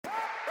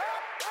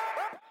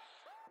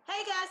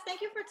Hey guys, thank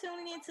you for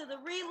tuning in to The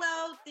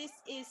Reload. This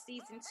is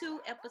season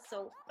 2,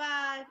 episode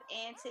 5,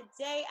 and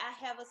today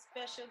I have a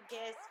special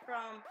guest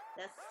from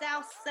the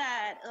south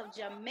side of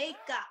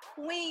Jamaica,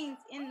 Queens,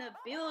 in the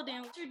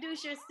building.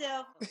 Introduce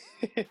yourself.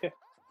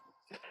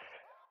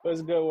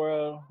 What's good,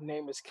 world?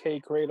 Name is K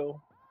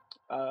Cradle,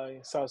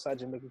 Southside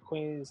Jamaica,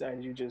 Queens,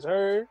 as you just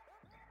heard.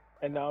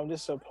 And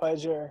just a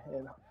pleasure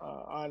and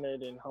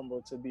honored and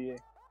humbled to be,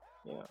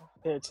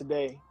 here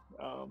today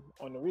on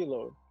the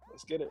Reload.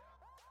 Let's get it.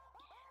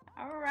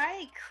 All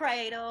right,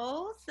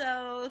 Cradle.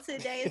 So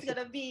today is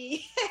gonna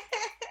be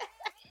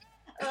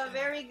a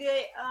very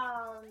good,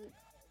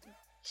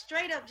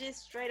 straight up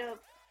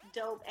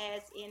dope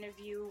ass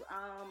interview.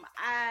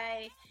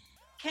 I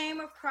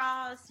came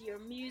across your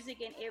music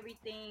and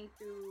everything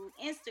through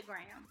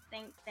Instagram.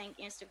 Thank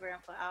Instagram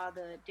for all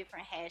the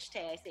different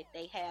hashtags that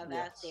they have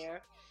out Yes.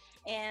 there.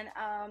 And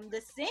the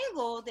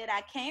single that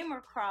I came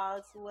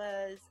across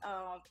was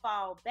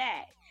 "Fall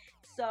Back."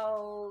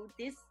 So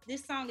this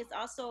song is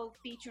also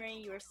featuring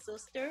your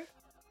sister.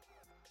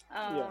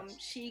 Yes.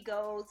 She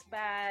goes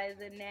by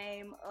the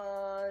name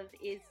of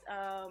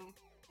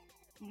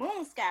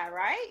Moon Sky,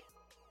 right?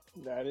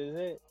 That is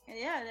it.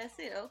 Yeah, that's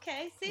it.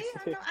 Okay. See,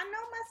 I know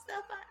my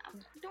stuff. I'm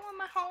doing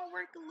my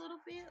homework a little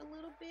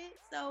bit.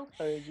 So,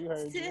 Heard you.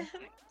 t-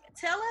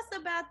 tell us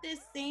about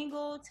this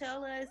single.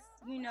 Tell us,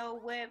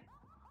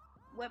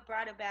 what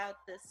brought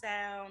about the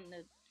sound,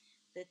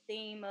 the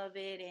theme of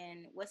it,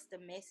 and what's the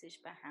message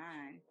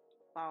behind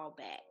Fall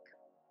Back.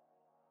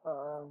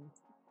 Um,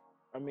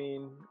 I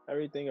mean,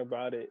 everything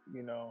about it,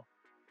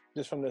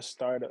 just from the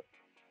start of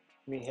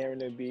me hearing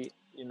the beat,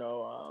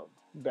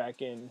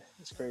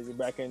 it's crazy,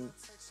 back in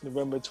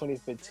November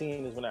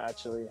 2015 is when I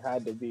actually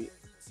had the beat.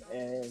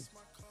 And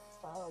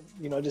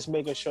just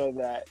making sure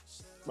that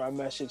my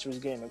message was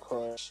getting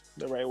across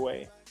the right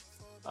way.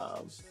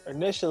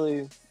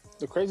 Initially,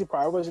 the crazy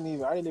part, I didn't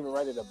even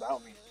write it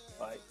about me.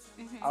 Like,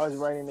 I Mm-hmm. was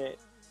writing it,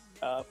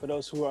 for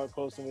those who are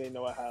close to me, they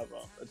know I have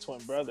a twin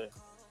brother.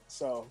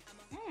 So,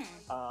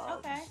 um,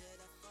 Okay.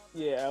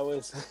 yeah, I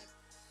was,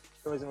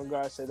 it was in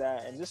regards to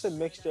that, and just a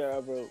mixture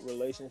of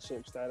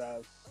relationships that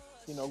I've,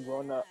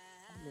 grown up,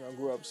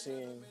 grew up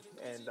seeing,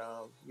 and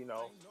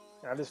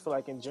I just feel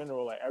like in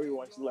general, like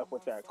everyone's left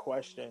with that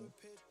question,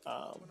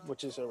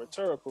 which is a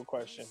rhetorical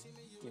question,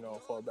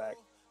 fall back,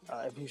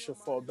 if you should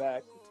fall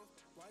back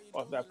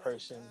off that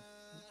person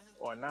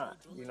or not.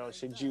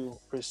 Should you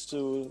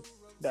pursue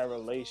that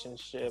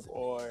relationship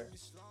or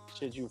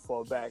should you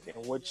fall back,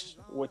 and which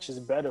is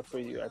better for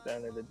you at the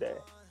end of the day?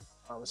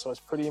 So it's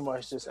pretty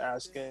much just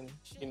asking,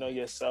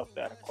 yourself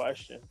that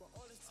question.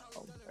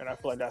 And I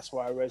feel like that's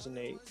why I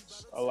resonate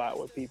a lot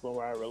with people,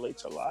 where I relate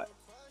to a lot.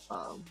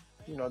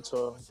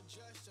 To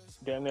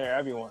damn near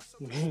everyone.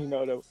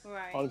 The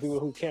Right. only people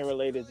who can't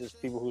relate is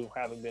just people who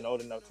haven't been old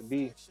enough to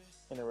be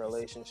in a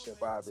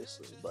relationship,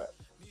 obviously. But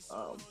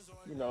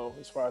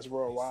as far as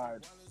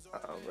worldwide,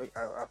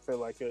 I feel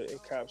like it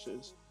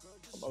captures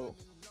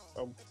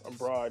a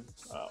broad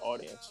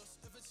audience.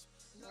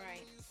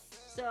 Right.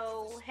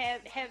 So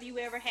have you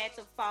ever had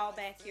to fall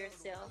back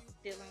yourself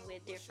dealing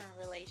with different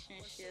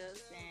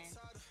relationships, and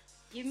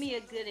give me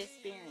a good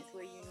experience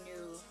where you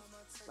knew,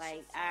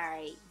 like, all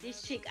right,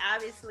 this chick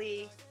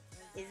obviously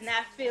is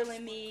not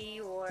feeling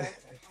me, or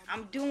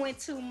I'm doing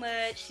too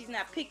much. She's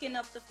not picking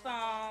up the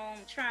phone.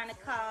 I'm trying to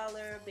call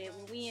her, but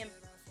when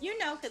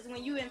because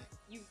when you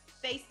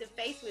face to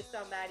face with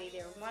somebody,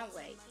 they're one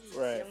way.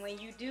 Right. Then when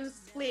you do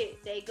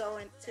split, they go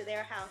into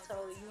their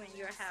household, you in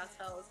your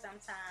household.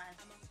 Sometimes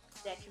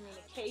that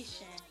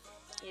communication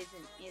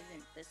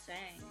isn't the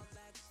same.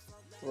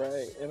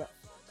 Right. And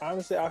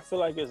honestly, I feel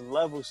like there's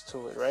levels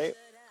to it, right?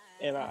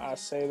 And I Mhm.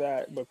 say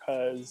that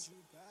because,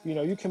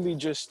 you can be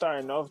just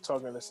starting off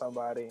talking to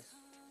somebody,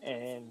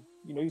 and,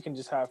 you can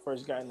just have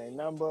first gotten their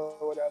number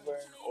or whatever,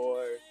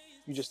 or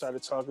you just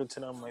started talking to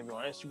them maybe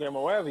on Instagram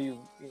or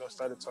wherever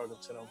started talking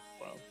to them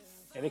from.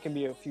 And it can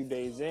be a few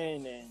days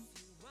in, and,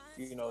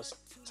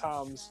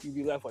 sometimes you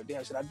be left like,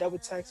 damn, should I double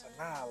text or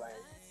nah? Like,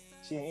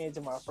 she ain't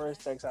answer my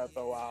first text after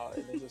a while,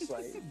 and it's just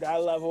like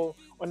that level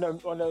on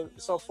the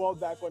so fall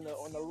back on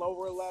the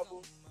lower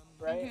level,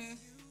 right? Mhm.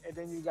 And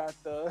then you got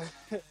the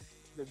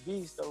the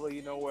beast level,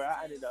 where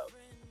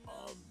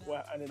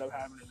what ended up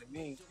happening to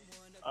me,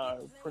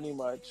 pretty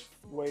much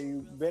where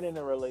you've been in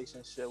a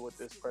relationship with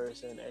this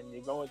person and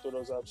you're going through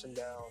those ups and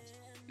downs,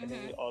 and then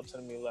Mhm. you're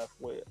ultimately left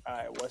with, all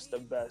right, what's the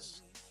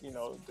best,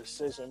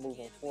 decision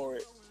moving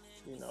forward,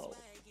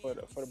 for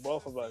the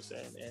both of us,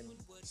 and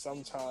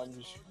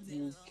sometimes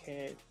you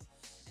can't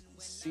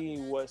see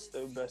what's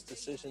the best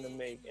decision to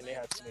make, and they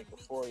have to make it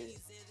for you.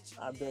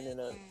 I've been in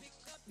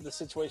the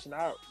situation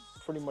I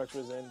pretty much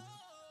was in,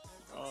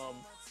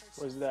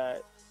 was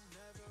that,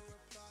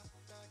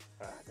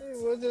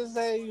 we'll just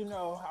say,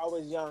 I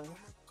was young,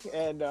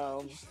 and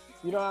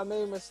I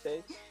made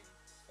mistakes,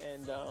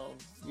 and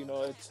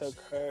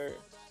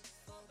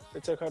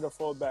it took her to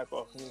fall back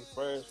off me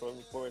first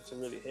for it to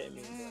really hit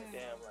me and be like, Mm.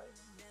 damn,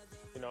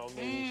 like,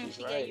 maybe she's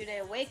She gave you right.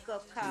 that wake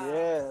up call.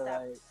 Yeah,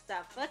 Stop, like.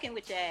 stop fucking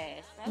with your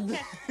ass. Okay,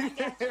 I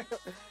got you.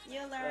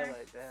 I was learn.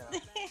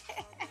 like,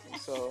 damn.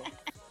 So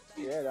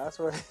yeah, that's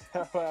what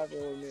that's what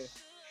happened with me.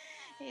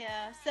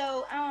 Yeah.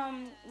 So,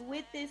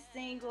 with this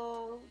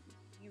single,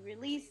 you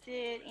released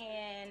it,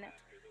 and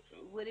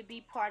would it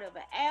be part of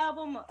an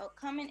album, a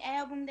upcoming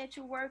album that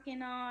you're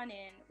working on,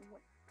 and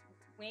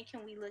when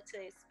can we look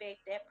to expect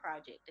that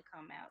project to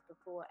come out, the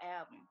full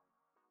album?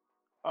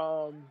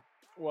 Um,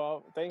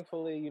 well,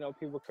 thankfully,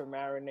 people can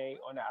marinate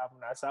on the album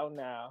that's out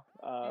now.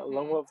 Lone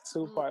Mm-hmm. Wolf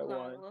Two Part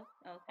Lone One. Wolf.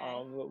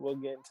 Okay. We'll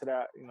get into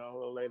that, a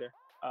little later.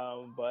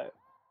 But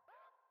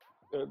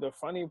the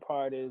funny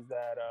part is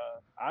that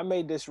I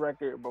made this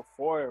record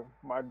before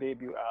my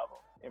debut album,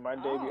 and my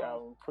debut Oh.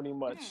 album pretty Hmm.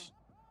 much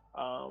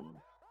um,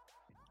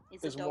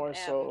 It's a is dope more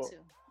album so.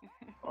 too.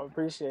 I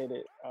appreciate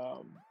it.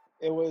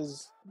 It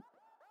was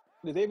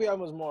the debut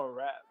album was more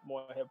rap,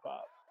 more hip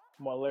hop,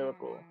 more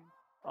lyrical,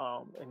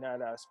 Mm. in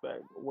that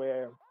aspect.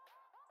 Where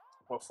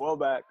for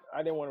Flowback,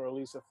 I didn't want to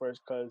release it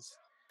first because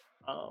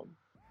um,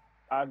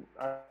 I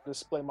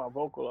display my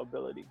vocal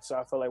ability. So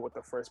I feel like with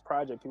the first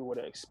project, people would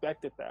have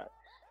expected that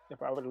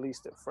if I would have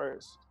released it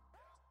first.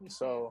 Mhm.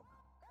 So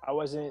I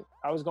was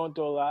going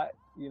through a lot.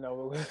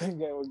 We'll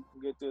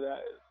get through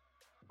that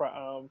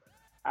um,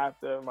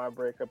 after my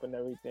breakup and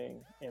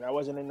everything. And I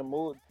wasn't in the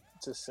mood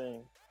to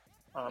sing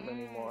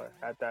anymore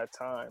Mm. at that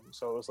time.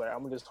 So it was like, I'm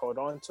going to just hold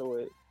on to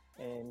it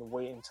and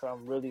wait until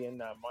I'm really in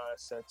that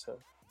mindset to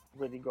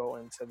really go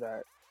into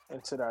that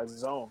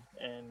zone.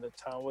 And the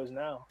time was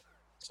now.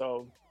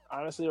 So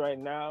honestly, right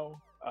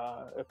now,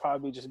 it'd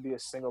probably just be a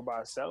single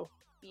by itself,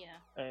 Yeah.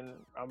 and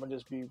I'm gonna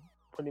just be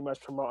pretty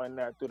much promoting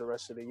that through the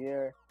rest of the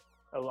year,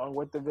 along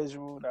with the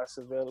visual that's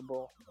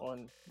available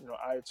on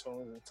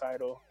iTunes and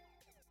Tidal.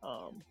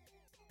 Um,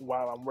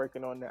 while I'm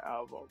working on the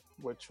album,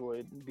 which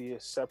would be a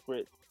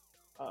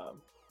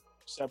um,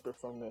 separate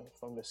from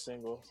the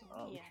singles.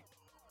 Yeah.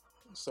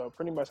 So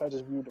pretty much, I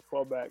just view the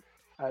fallback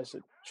as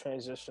a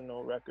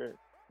transitional record.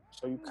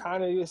 So you Hmm.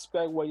 kind of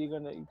expect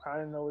you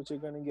kind of know what you're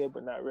gonna get,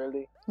 but not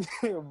really.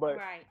 But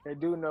Right. I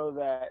do know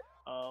that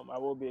I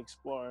will be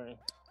exploring,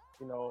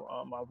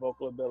 my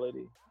vocal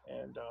ability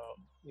and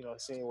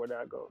seeing where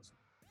that goes.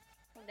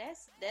 Well,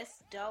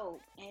 that's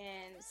dope.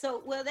 And so,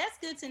 well, that's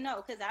good to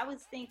know because I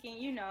was thinking,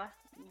 you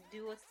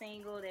do a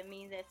single, that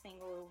means that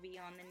single will be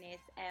on the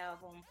next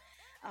album.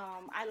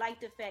 I like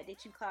the fact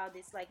that you call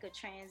this like a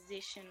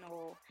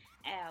transitional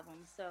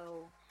album.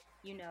 So,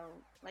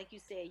 like you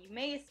said, you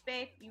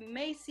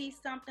may see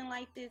something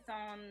like this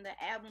on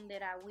the album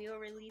that I will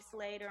release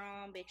later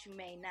on, but you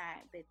may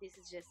not. But this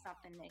is just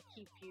something that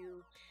keep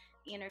you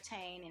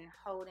entertained and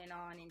holding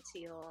on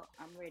until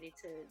I'm ready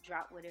to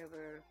drop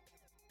whatever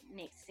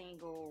next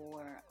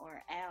single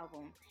or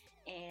album.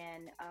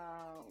 And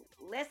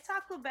let's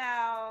talk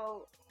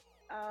about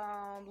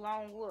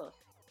Lone Wolf.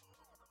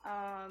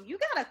 You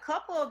got a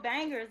couple of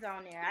bangers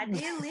on there. I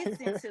did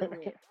listen to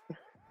it.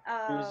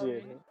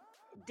 Appreciate Um, it.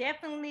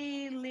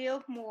 Definitely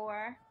Live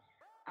More.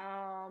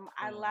 Mm.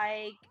 I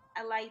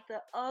like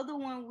the other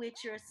one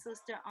with your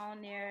sister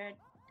on there.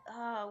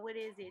 What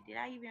is it? Oh, Did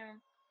I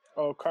even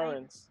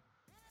currents.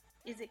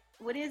 is it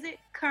what is it?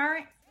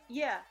 Current?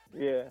 Yeah.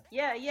 Yeah.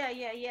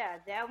 Yeah.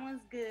 That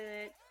one's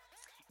good.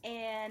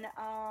 And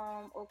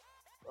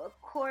of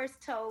course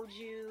told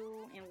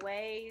you in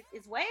waves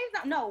is waves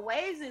no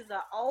waves is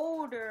an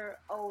older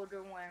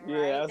one, Yeah,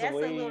 right? that's That's a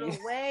way. little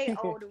way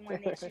older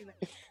one that you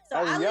so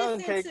That's I young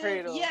listened K to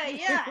Cradle.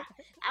 yeah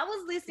I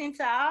was listening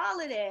to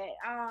all of that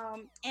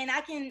and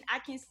I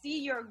can see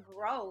your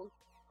growth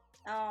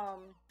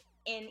um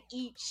in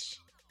each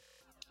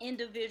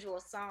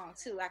individual song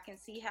too. I can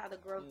see how the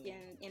growth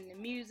Mm. in the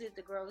music,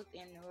 the growth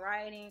in the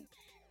writing,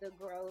 the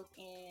growth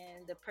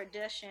in the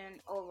production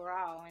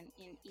overall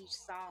in each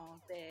song.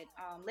 But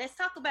let's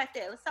talk about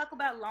that. Let's talk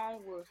about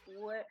Lone Wolf.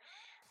 What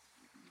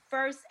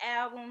first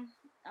album,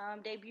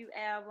 debut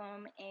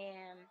album,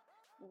 and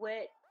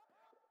what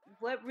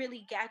what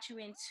really got you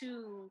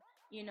into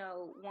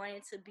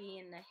wanting to be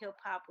in the hip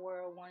hop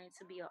world, wanting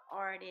to be an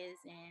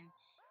artist,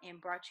 and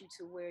brought you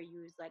to where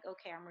you was like,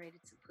 okay, I'm ready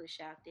to push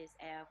out this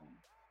album.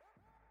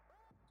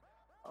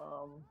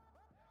 Um,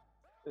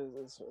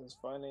 it's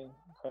funny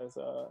because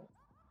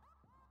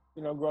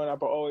growing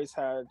up, I always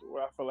had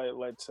what I feel like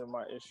led to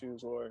my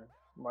issues or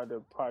my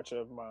departure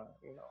of my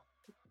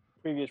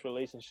previous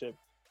relationship.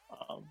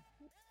 Um,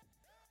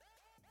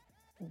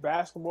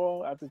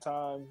 Basketball at the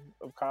time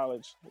of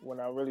college, when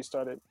I really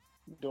started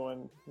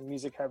doing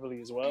music heavily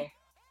as well,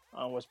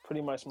 was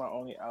pretty much my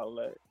only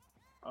outlet,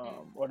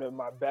 Mm.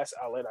 my best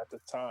outlet at the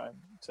time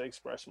to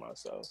express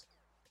myself.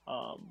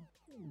 Um,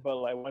 but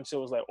like once it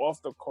was like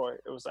off the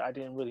court, it was like I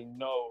didn't really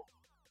know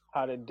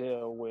how to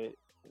deal with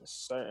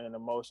certain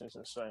emotions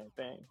and certain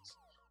things.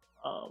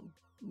 Um,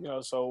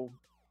 so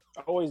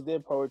I always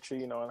did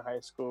poetry, in high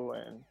school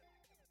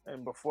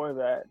and before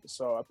that.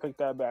 So I picked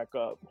that back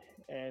up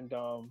and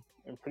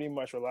pretty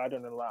much relied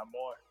on it a lot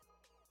more.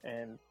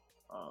 And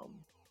um,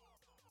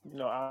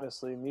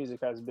 honestly, music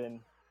has been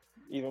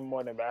even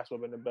more than basketball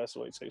been the best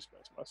way to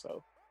express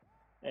myself.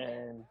 Yeah.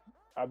 And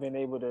I've been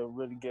able to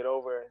really get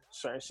over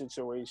certain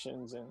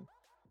situations and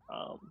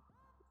um,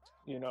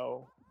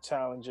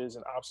 challenges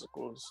and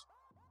obstacles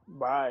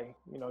by,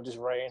 just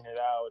writing it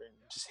out and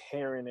just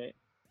hearing it.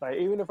 Like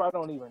even if I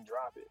don't even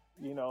drop it,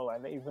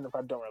 like even if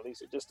I don't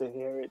release it, just to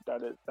hear it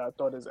that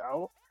thought is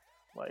out,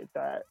 like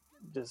that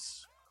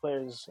just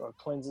clears or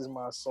cleanses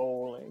my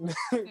soul and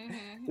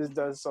Mhm. just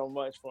does so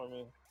much for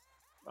me.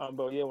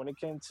 But yeah, when it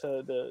came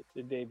to the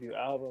debut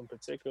album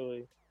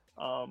particularly,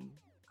 um,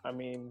 I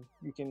mean,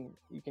 you can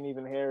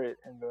even hear it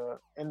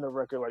in the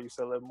record, like you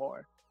said, Live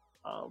More.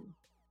 Um,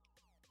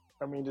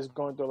 I mean, just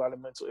going through a lot of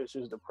mental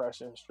issues,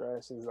 depression,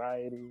 stress,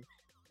 anxiety.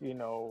 You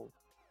know,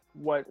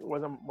 what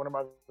am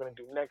I going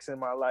to do next in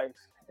my life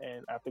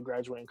and after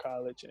graduating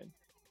college, and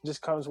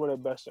just comes with a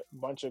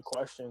bunch of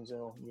questions,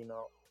 and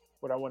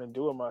what I want to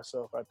do with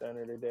myself at the end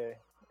of the day.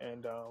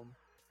 And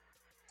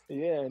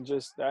yeah, and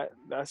just that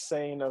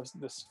saying of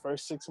this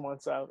first 6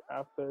 months out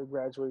after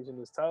graduation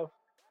is tough.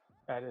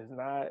 That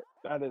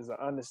is an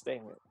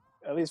understatement.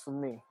 At least for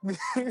me, it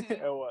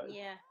Mhm. was.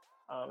 Yeah.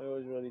 It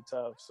was really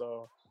tough.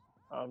 So,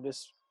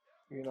 just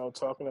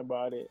talking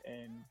about it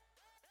and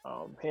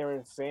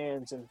hearing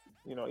fans and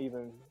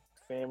even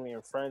family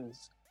and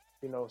friends,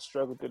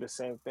 struggle through the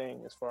same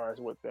thing as far as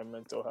with their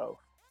mental health.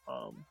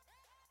 Um,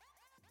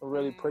 it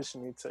really Mm. pushed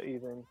me to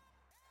even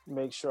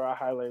make sure I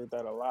highlighted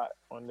that a lot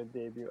on the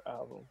debut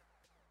album.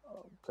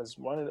 Because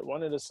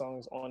one of the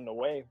songs on the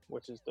way,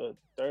 which is the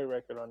third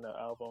record on the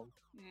album,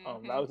 that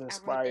Mhm. was I wrote that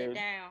inspired.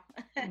 down.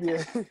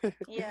 Yeah,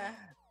 Yeah.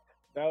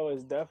 that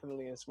was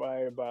definitely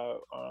inspired by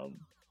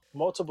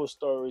multiple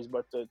stories,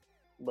 but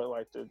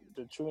like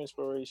the true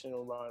inspiration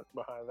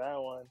behind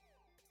that one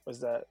was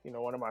that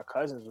one of my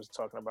cousins was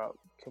talking about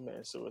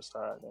committing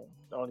suicide, and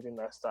the only thing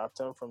that stopped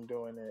him from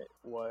doing it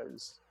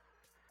was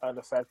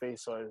the fact that he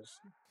saw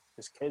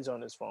his kids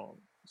on his phone.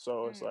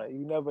 So it's Mm. like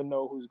you never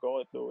know who's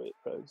going through it,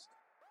 because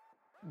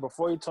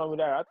before you told me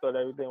that, I thought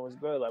everything was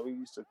good. Like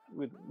we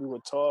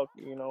would talk,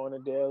 on a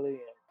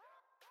daily, and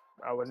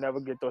I would never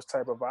get those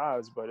type of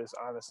vibes. But it's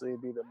honestly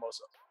it'd be the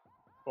most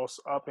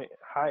up and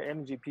high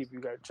energy people you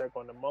got to check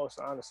on the most,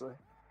 honestly.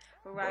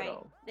 But Right.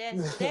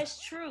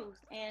 That's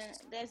truth, and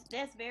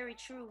that's very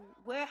true.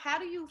 Where how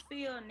do you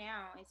feel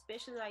now,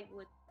 especially like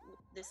with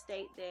the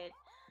state that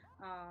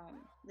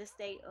the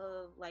state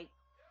of like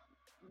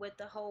what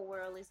the whole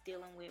world is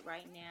dealing with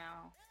right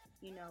now.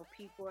 You know,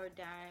 people are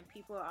dying.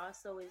 People are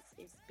also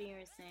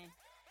experiencing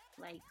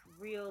like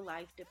real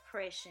life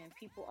depression.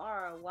 People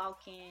are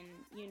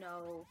walking,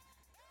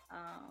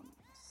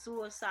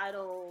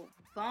 suicidal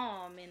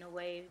bomb in a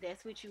way, if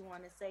that's what you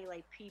want to say.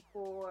 Like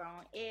people are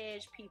on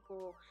edge.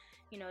 People,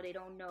 they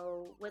don't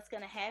know what's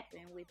gonna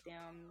happen with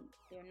them.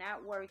 They're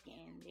not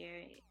working.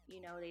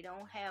 They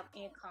don't have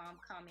income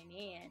coming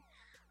in.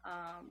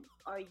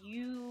 Are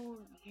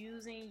you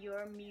using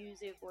your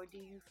music, or do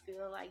you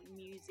feel like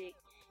music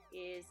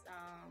is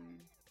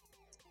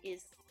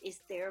is is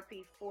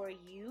therapy for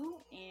you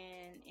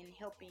and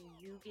helping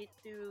you get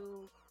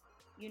through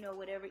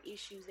whatever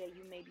issues that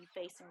you may be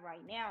facing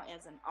right now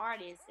as an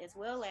artist, as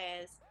well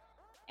as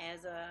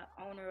a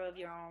owner of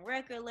your own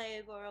record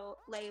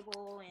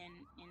label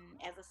and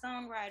as a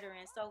songwriter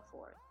and so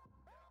forth?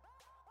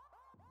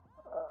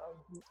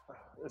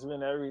 it's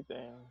been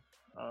everything,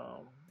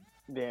 um,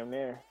 damn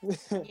near.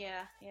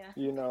 Yeah, yeah.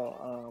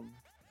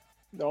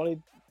 The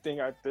only thing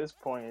at this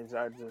point is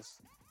I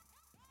just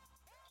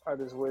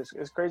wish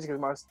it's crazy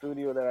because my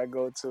studio that I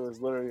go to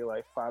is literally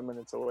like 5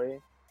 minutes away,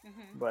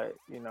 Mhm. but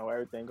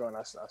everything going,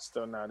 I'm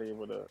still not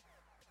able to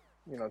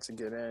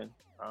get in.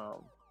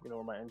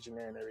 With my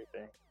engineer and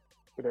everything,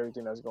 with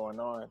everything that's going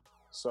on.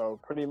 So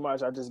pretty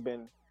much I just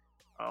been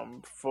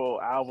full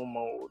album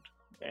mode,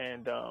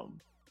 and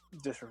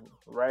just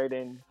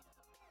writing,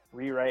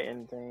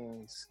 rewriting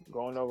things,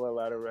 going over a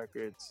lot of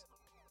records,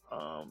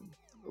 um,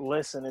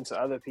 listening to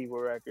other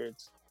people's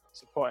records,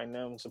 supporting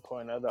them,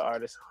 supporting other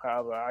artists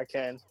however I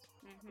can.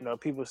 Mhm.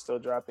 People still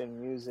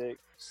dropping music,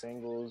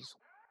 singles,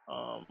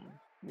 um,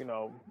 you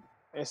know,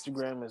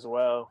 Instagram as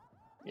well.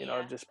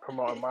 Yeah. Just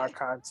promoting my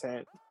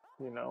content.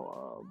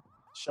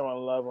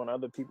 Showing love on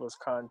other people's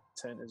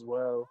content as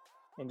well,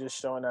 and just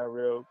showing that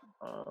real,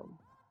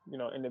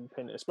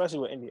 independent, especially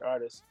with indie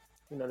artists.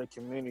 The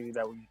community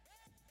that we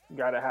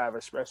gotta have,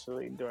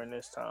 especially during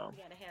this time.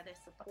 You gotta have that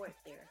support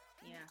there.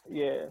 Yeah.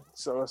 Yeah,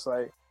 so it's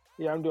like,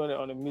 yeah, I'm doing it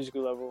on a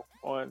musical level,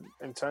 on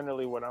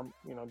internally what I'm,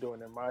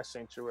 doing in my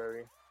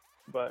sanctuary,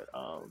 but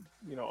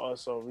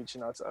also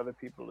reaching out to other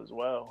people as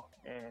well,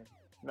 and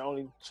not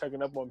only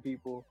checking up on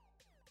people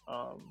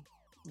um,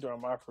 during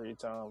my free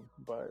time,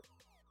 but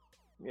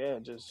yeah,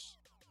 just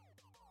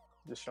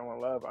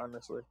showing love,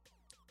 honestly.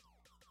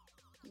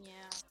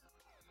 Yeah.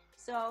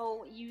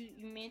 So you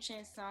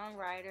mentioned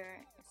songwriting,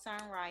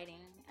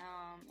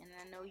 and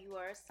I know you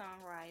are a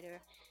songwriter.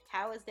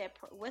 How is that?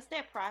 What's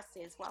that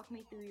process? Walk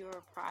me through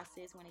your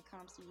process when it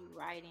comes to you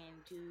writing.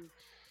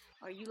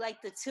 Are you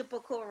like the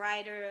typical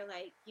writer?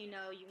 Like you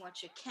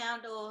want your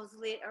candles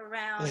lit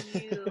around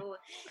you,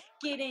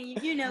 getting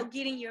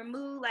your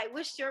mood. Like,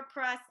 what's your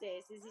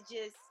process? Is it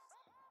just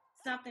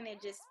something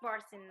that just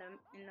sparks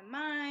in the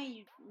mind?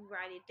 You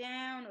write it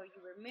down, or you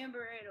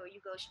remember it, or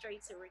you go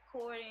straight to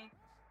recording?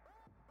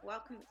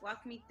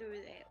 Walk me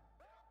through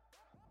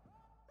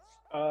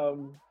that.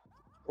 Um,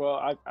 well,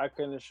 I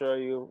can assure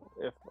you,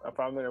 if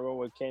I'm in a room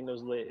with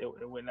candles lit,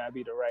 it would not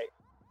be the right.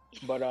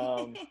 But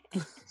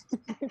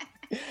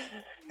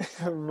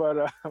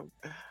but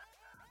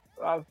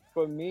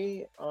for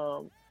me,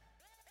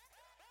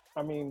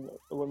 I mean,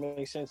 it would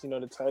make sense,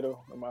 the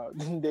title of my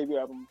debut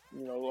album,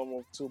 Lone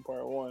Wolf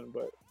 2.1.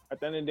 But at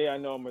the end of the day, I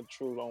know I'm a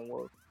true lone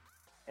wolf,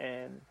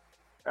 and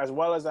as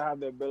well as I have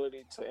the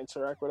ability to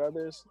interact with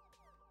others,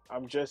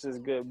 I'm just as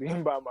good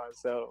being by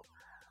myself.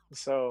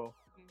 So,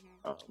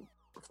 Mhm. um,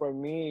 for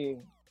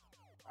me,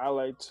 I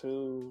like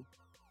to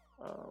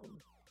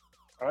um,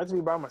 I like to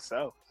be by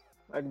myself.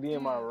 I like to be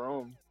in my Mm.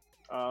 room,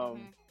 um,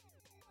 Mhm.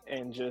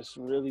 and just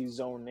really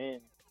zone in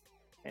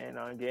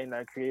and get in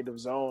that creative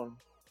zone.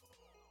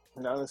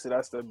 And honestly,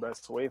 that's the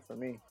best way for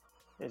me.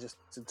 Is just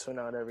to tune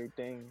out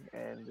everything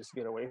and just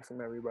get away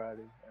from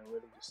everybody and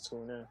really just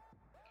tune in.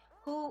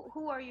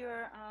 Who are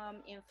your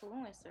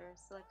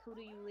influencers? Like, who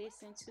do you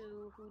listen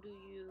to? Who do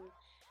you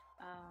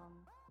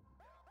um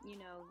you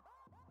know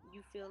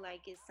you feel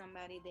like is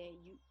somebody that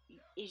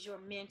is your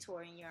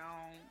mentor in your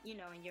own,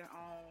 in your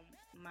own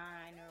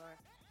mind, or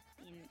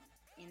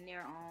in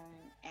their own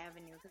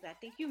avenue? Because I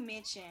think you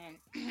mentioned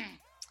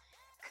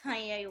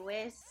Kanye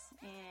West,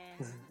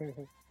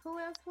 and who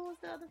else? Who was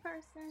the other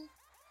person?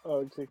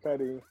 Oh, Kid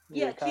Cudi.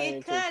 Yeah, Yeah, Kid Kanye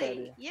and Kid Cudi.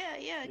 Cudi. Yeah,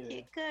 Yeah.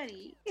 Kid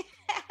Cudi.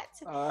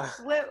 Uh,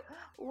 what,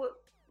 what,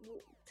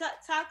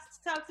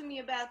 talk to me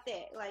about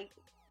that. Like,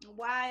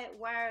 why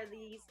are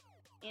these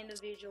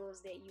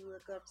individuals that you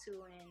look up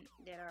to and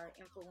that are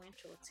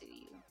influential to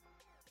you?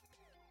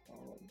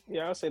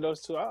 yeah, I'll say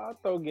those two. I'll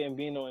throw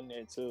Gambino in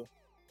there too.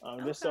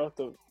 Just Okay. off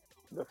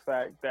the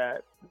fact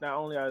that not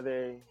only are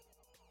they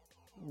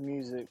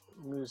music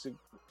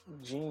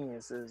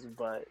geniuses,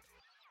 but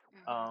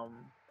Mhm.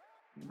 um,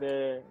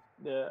 they're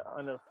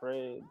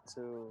unafraid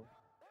to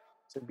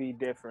be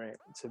different,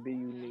 to be Mhm.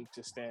 unique,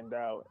 to stand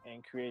out,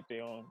 and create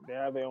their own. They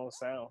have their own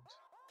sounds,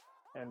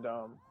 and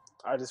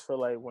I just feel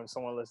like when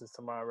someone listens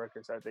to my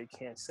records, that they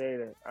can't say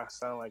that I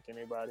sound like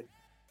anybody,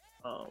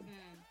 Mm.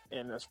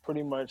 and that's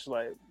pretty much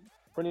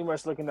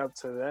looking up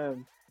to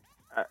them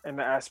in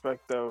the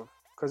aspect of,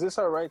 because it's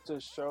all right to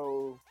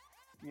show,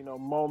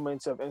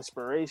 moments of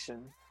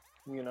inspiration,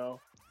 you know,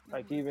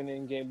 like Mhm. even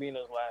in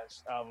Gambino's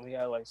last album, he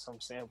had like some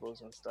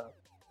samples and stuff.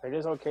 Like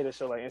it's okay to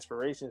show like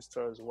inspirations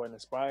towards what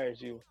inspires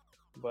you,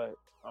 but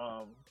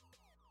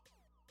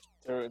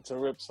to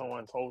rip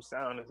someone's whole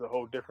sound is a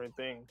whole different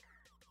thing.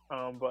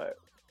 But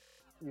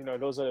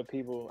those are the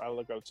people I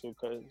look up to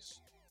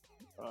because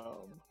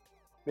um,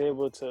 they're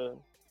able to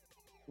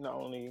not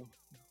only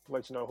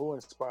let you know who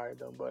inspired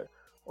them, but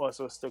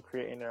also still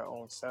creating their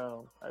own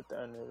sound at the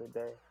end of the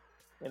day,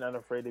 and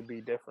unafraid to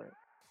be different.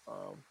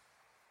 Um,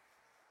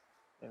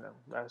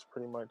 that's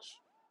pretty much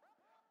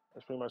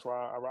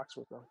why I rocks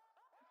with them.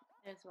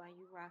 That's why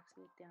you rocks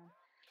with them.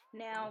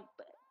 Now,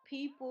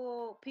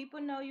 people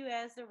know you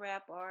as the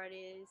rap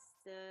artist,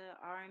 the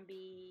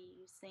R&B,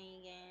 you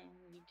singing,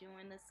 you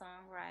doing the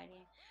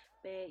songwriting,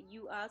 but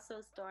you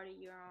also started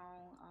your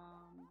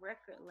own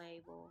record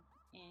label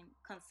and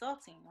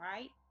consulting,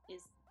 right?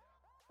 Is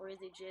Or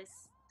is it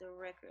just the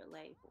record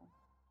label?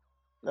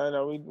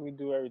 No, we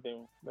do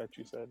everything that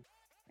you said.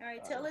 All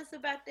right, Uh, tell us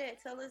about that.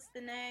 Tell us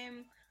the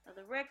name of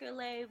the record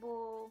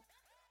label.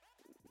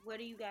 What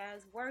are you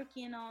guys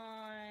working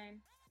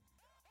on?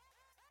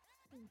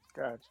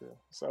 gotcha.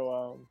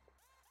 So,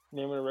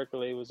 name of the record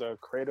label is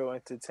Cradle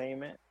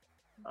Entertainment.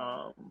 Hmm.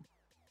 Um,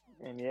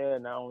 and yeah,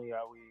 not only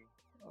are we,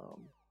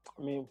 um,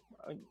 I mean,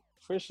 I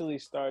officially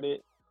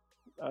started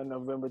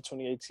November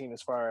 2018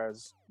 as far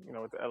as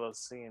with the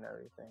LLC and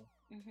everything.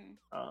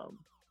 Hmm. Um,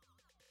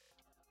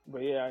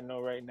 but yeah, I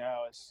know right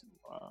now it's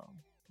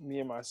me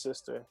and my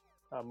sister,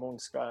 Moon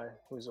Sky,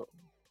 who's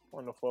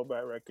on the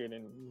fallback record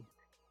and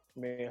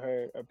made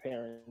her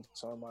appearance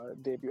on my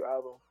debut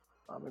album.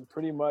 And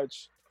pretty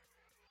much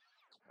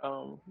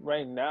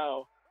right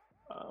now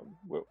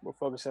we're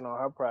focusing on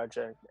her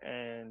project,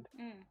 and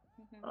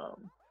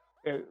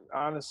Mm-hmm.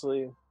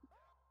 honestly,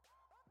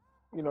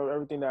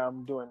 everything that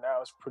I'm doing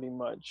now is pretty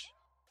much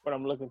what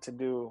I'm looking to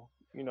do,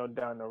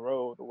 down the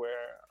road where,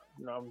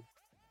 I'm,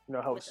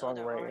 help With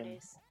other songwriting.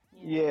 artists.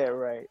 Yeah. Yeah,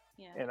 right.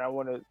 Yeah. And I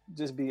want to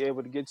just be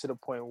able to get to the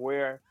point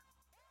where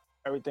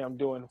everything I'm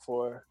doing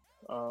for,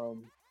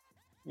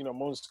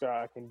 Moon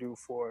Sky I can do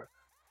for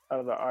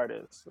other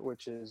artists,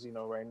 which is,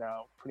 right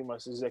now pretty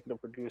much executive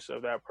producer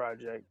of that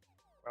project.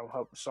 I'm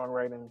help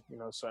songwriting,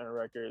 certain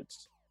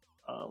records.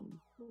 Um,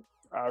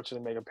 I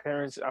actually make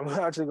appearance. I'm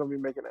actually going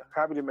to be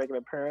happy to make an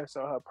appearance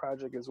on her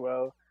project as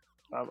well.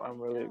 Okay. I'm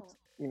really,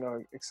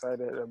 Dope.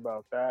 excited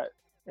about that,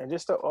 and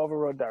just the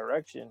overall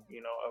direction,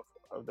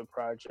 of the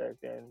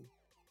project and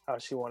how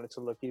she wanted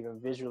to look even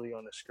visually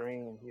on the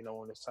screen.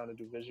 When it's time to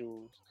do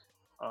visuals,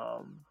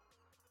 um,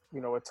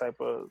 what type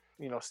of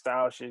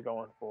style she's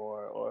going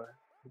for, or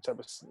what type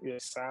of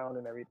sound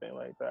and everything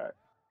like that.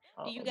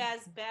 Do you Um,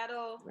 guys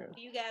battle? yeah.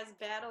 Do you guys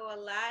battle a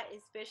lot,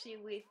 especially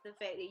with the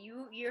fact that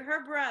you're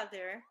her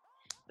brother,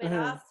 but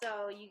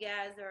also you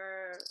guys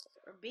are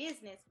a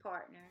business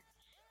partner.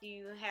 Do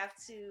you have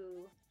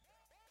to,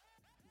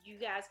 you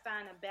guys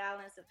find a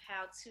balance of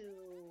how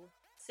to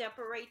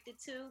separate the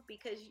two?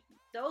 Because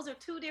those are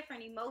two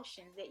different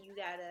emotions that you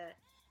gotta,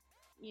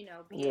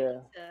 be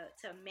able Yeah.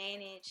 to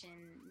manage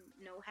and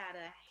know how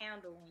to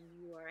handle when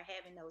you are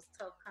having those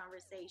tough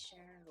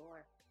conversations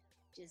or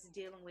just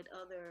dealing with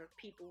other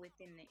people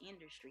within the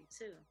industry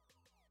too.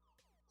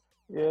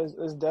 Yeah,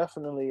 it's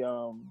definitely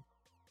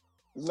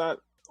it's not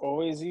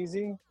always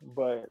easy,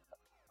 but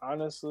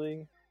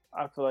honestly,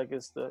 I feel like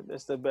it's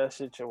the best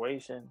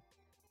situation.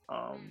 Um,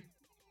 Mm,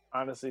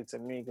 honestly, to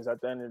me, because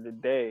at the end of the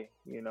day,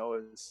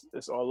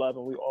 it's all love,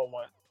 and we all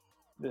want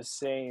the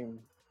same.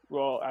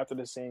 We're all after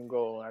the same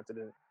goal, after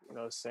the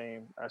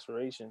same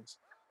aspirations.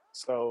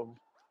 So,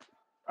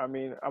 I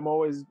mean,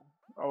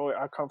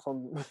 I come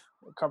from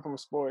come from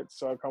sports,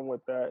 so I come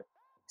with that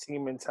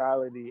team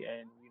mentality,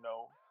 and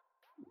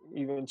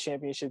even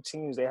championship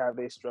teams, they have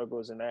their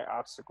struggles and their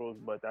obstacles,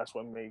 but that's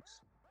what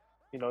makes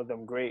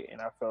them great. And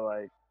I feel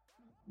like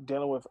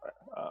dealing with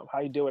how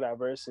you deal with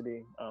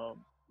adversity, mm.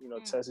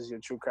 tests your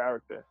true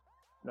character.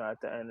 At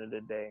the end of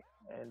the day,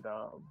 and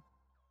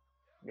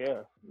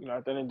yeah,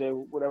 at the end of the day,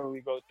 whatever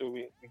we go through,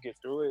 we get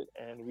through it,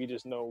 and we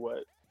just know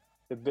what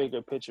the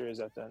bigger picture is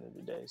at the end of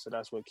the day. So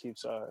that's what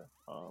keeps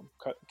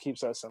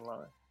us in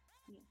line.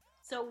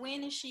 So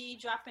when is she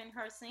dropping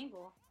her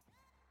single?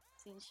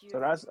 Since So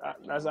you're working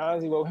that's on her.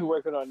 honestly what we're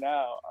working on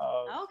now.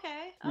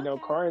 Okay, okay.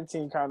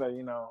 Quarantine kind of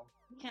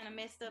Kind of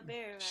messed up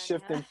everybody, huh?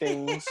 shifting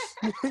things.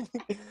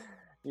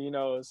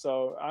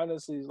 So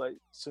honestly, like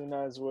soon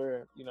as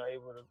we're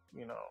able to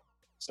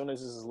soon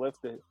as this is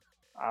lifted,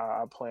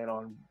 I plan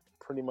on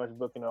pretty much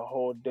booking a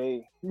whole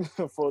day,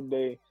 a full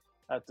day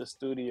at the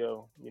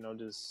studio.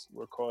 Just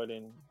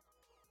recording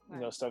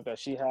Right. stuff that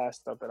she has,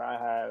 stuff that I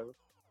have,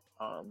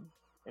 um,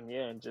 and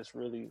yeah, and just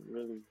really,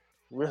 really,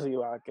 really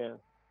lock in.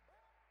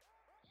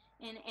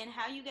 And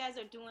how you guys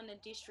are doing the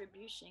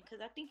distribution? Because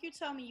I think you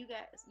told me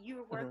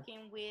you're Hmm.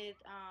 working with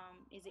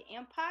is it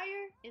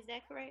Empire? Is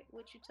that correct?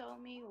 What you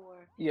told me,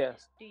 or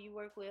Yes. do you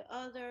work with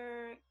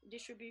other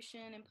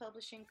distribution and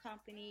publishing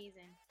companies?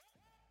 And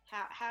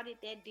how did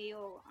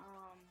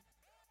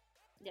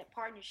that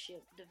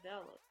partnership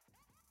develop?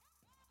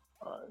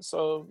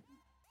 So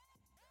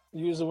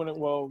usually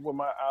with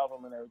my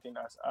album and everything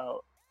that's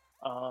out,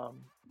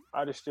 um,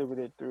 I distribute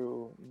it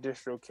through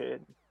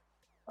DistroKid.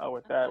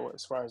 With that, Okay.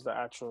 as far as the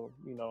actual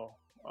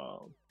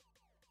um,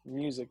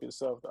 music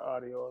itself, the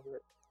audio of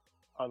it,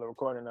 on the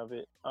recording of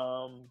it.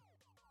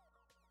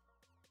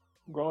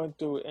 Going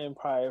through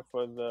Empire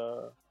for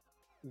the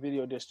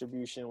video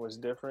distribution was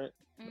different.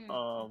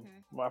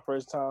 Mm-hmm. My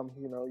first time,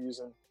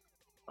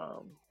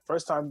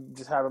 first time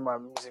just having my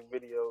music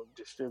video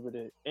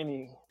distributed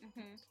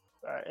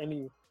Mm-hmm.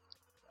 any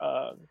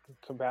uh,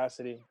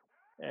 capacity,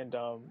 and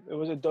it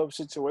was a dope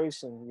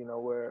situation,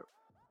 where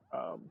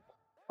um,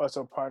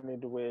 also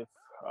partnered with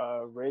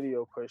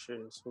radio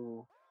pushers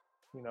who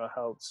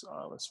helped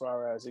as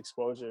far as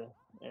exposure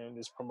and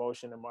this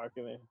promotion and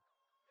marketing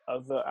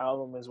of the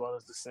album as well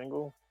as the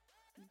single.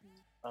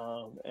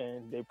 Mm-hmm.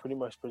 And they pretty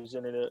much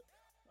presented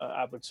an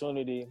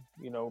opportunity,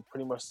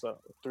 pretty much a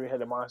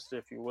three-headed monster,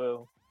 if you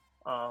will.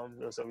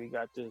 So we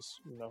got this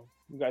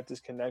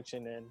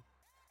connection, and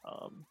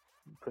um,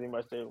 pretty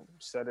much they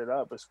set it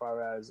up as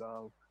far as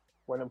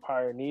what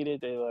Empire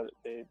needed.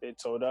 They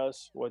told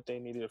us what they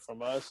needed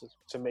from us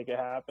to make it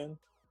happen.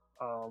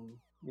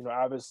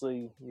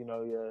 Obviously,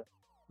 you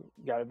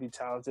got to be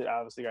talented.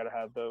 Obviously, got to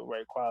have the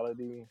right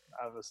quality.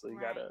 Obviously,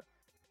 got Right.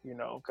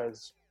 to,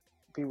 because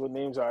people's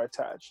names are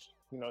attached.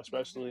 Mm-hmm.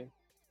 Especially,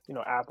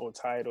 Apple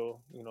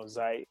Title,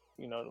 Zeit,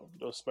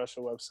 those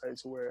special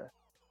websites where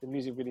the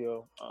music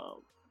video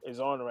is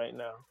on right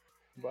now.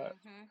 But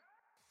Mm-hmm.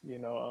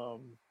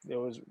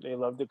 they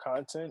loved the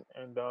content,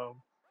 and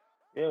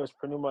yeah, it was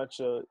pretty much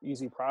a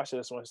easy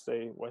process once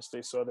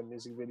they saw the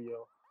music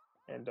video,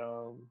 and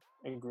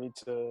agreed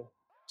to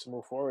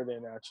move forward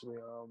and actually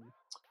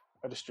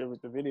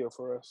distribute the video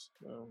for us.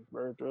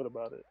 Very thrilled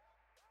about it.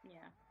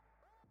 Yeah.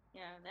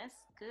 Yeah. That's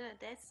good.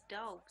 That's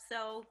dope.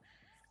 So,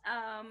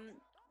 um,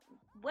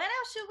 what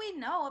else should we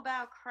know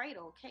about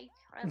Cradle, Kate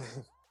Cradle?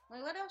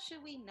 Like, what else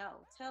should we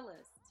know? Tell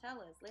us. Tell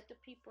us. Let the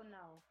people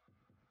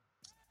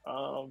know.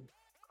 um,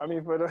 I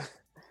mean, for the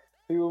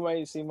people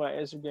might see my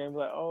Instagram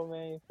like, oh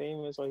man,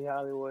 famous or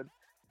Hollywood.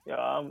 Yeah,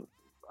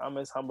 I'm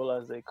as humble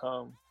as they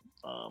come.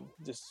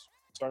 Just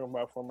talking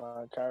about from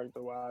my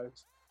character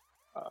wise,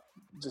 uh,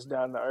 just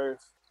down to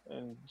earth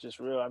and just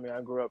real. I mean,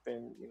 I grew up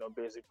in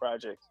basic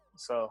projects,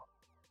 so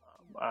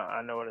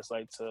I know what it's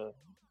like to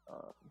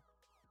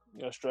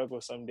um, struggle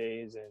some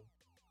days, and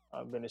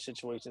I've been in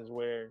situations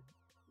where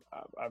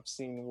I've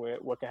seen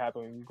what can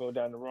happen when you go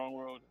down the wrong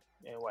road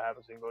and what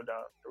happens when you go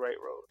down the right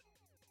road.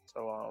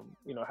 So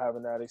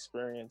having that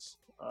experience,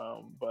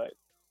 but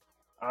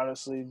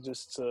honestly,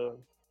 just to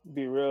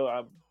be real,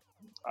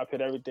 I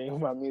put everything in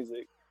my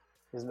music.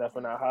 There's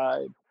nothing I Mm-hmm.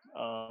 hide.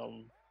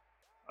 Um,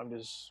 I'm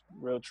just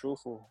real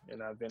truthful,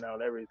 and I've been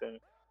out everything.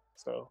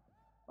 So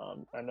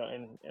I know,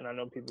 and I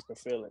know people can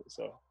feel it.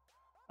 So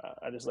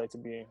I just I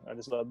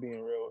just love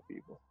being real with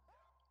people.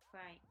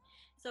 Right.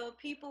 So if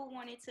people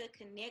wanted to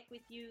connect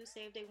with you,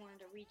 say if they wanted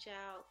to reach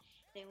out,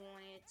 they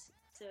wanted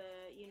to,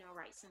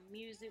 write some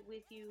music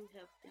with you,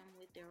 help them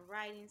with their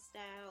writing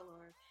style,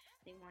 or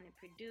they want to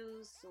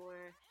produce,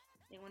 or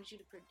they wanted you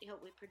to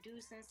help with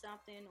producing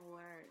something,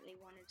 or they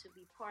wanted to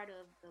be part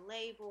of the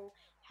label,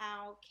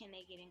 how can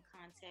they get in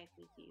contact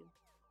with you?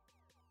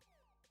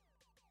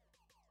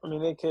 I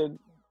mean, they could.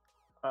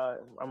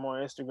 I'm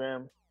on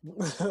Instagram,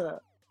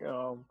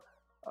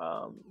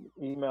 um,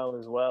 email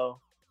as well.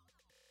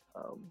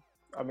 Um,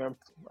 I mean,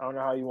 I don't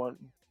know how you want.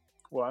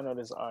 Well, I know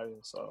this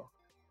audience, so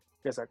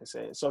I guess I can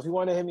say it. So if you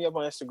want to hit me up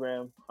on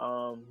Instagram,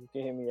 you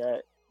can hit me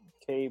at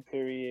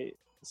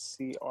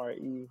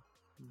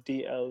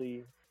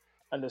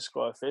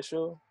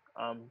K.Credle_official.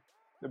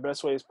 The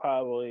best way is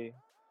probably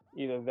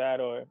either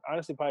that, or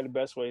honestly, probably the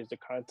best way is to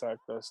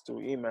contact us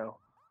through email.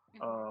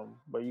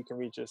 But you can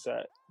reach us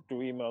at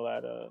through email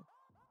at a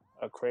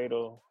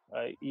cradle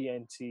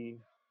ENT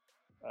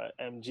at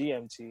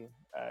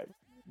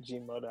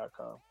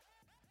gmail.com.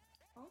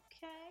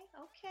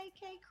 Okay,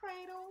 K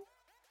Cradle.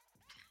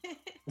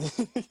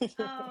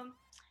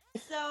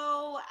 So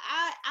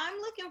I'm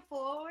looking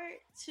forward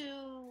to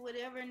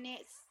whatever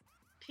next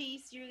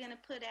piece you're gonna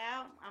put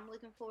out. I'm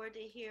looking forward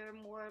to hear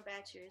more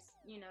about your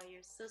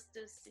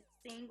sister's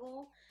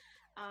single.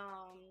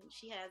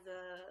 She has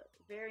a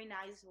very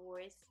nice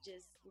voice.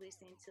 Just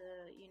listening to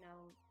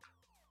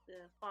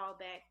the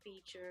fallback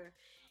feature,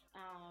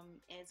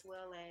 as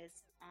well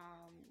as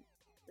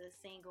the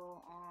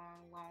single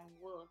on Lone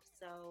Wolf.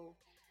 So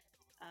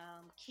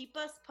keep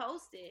us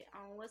posted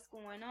on what's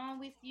going on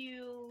with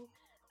you.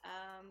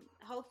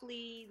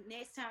 Hopefully,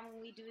 next time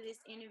when we do this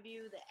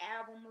interview, the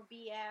album will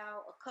be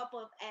out. A couple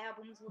of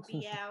albums will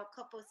be out. A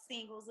couple of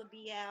singles will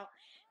be out.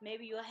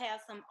 Maybe you'll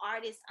have some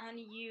artists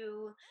under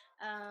you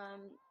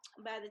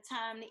by the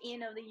time the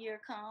end of the year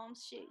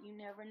comes. Shit, you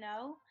never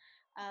know.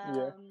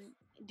 Yeah.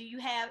 Do you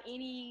have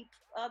any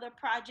other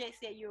projects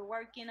that you're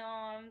working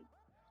on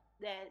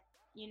that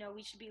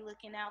we should be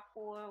looking out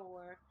for,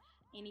 or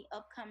any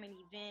upcoming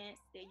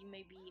events that you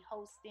may be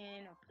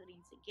hosting or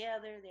putting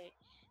together that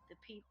the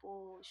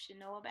people should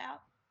know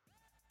about?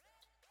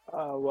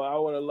 Well, I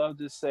would have loved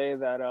to say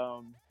that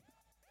I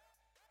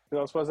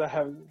was supposed to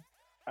have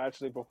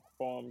actually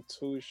performed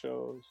two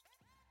shows.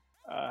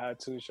 I had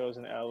two shows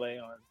in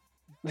LA on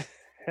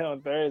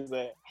on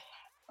Thursday,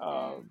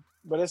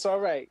 but it's all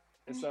right.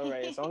 It's all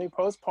right. It's only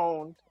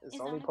postponed. It's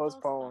only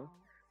postponed.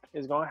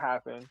 It's gonna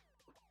happen.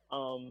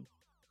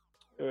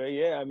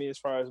 Yeah, I mean, as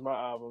far as my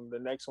album, the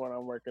next one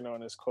I'm working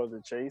on is called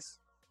The Chase,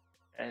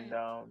 and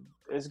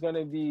it's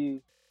gonna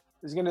be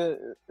it's gonna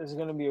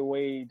be a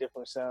way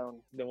different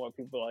sound than what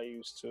people are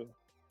used to.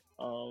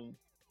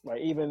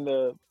 Like even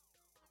the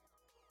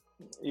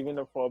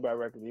fallback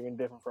record, even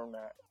different from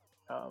that.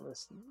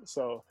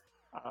 So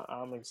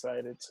I'm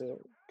excited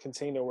to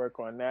continue to work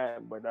on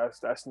that, but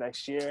that's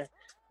next year.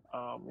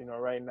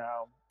 Right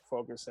now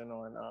focusing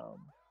on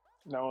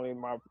not only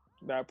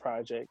that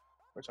project,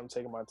 which I'm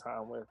taking my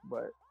time with,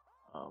 but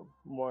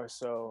more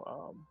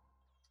so,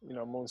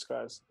 Moon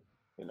Skies,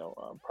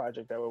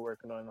 project that we're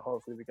working on.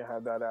 Hopefully, we can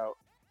have that out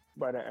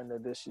by the end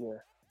of this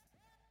year.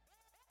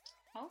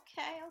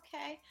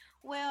 Okay.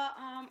 Well,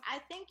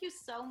 I thank you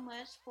so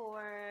much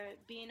for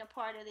being a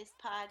part of this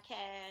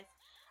podcast.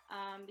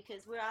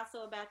 Because we're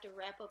also about to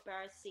wrap up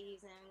our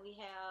season. We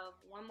have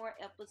one more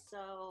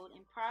episode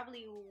and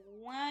probably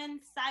one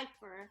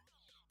cipher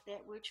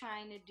that we're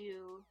trying to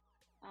do.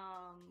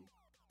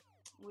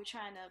 We're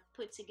trying to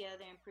put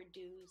together and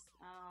produce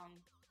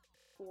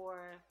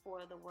for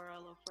the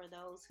world, or for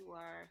those who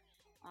are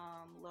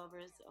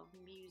lovers of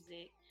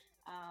music.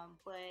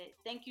 But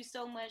thank you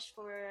so much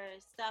for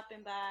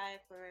stopping by,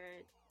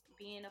 for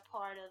being a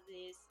part of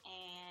this,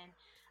 and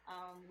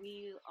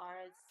we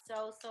are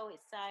so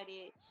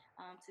excited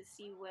to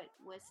see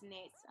what's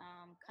next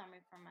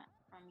coming from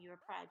your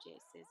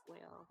projects as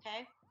well.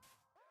 Okay.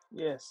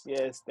 Yes.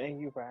 Thank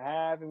you for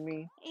having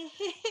me.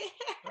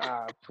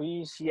 I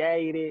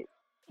appreciate it.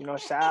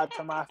 Shout out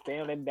to my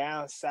family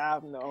down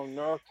south,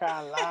 North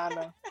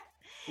Carolina.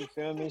 You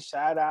feel me?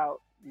 Shout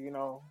out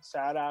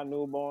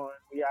Newborn.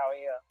 We out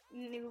here.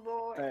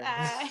 Newborn. All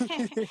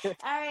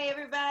right,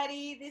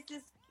 everybody. This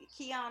is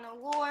Kiana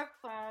Ward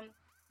from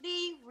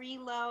The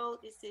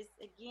Reload. This is,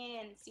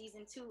 again,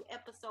 season 2,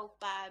 episode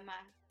 5.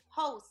 My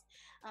host,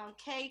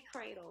 K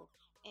Cradle.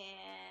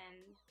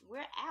 And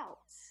we're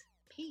out.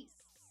 Peace.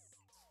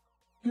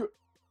 Yeah.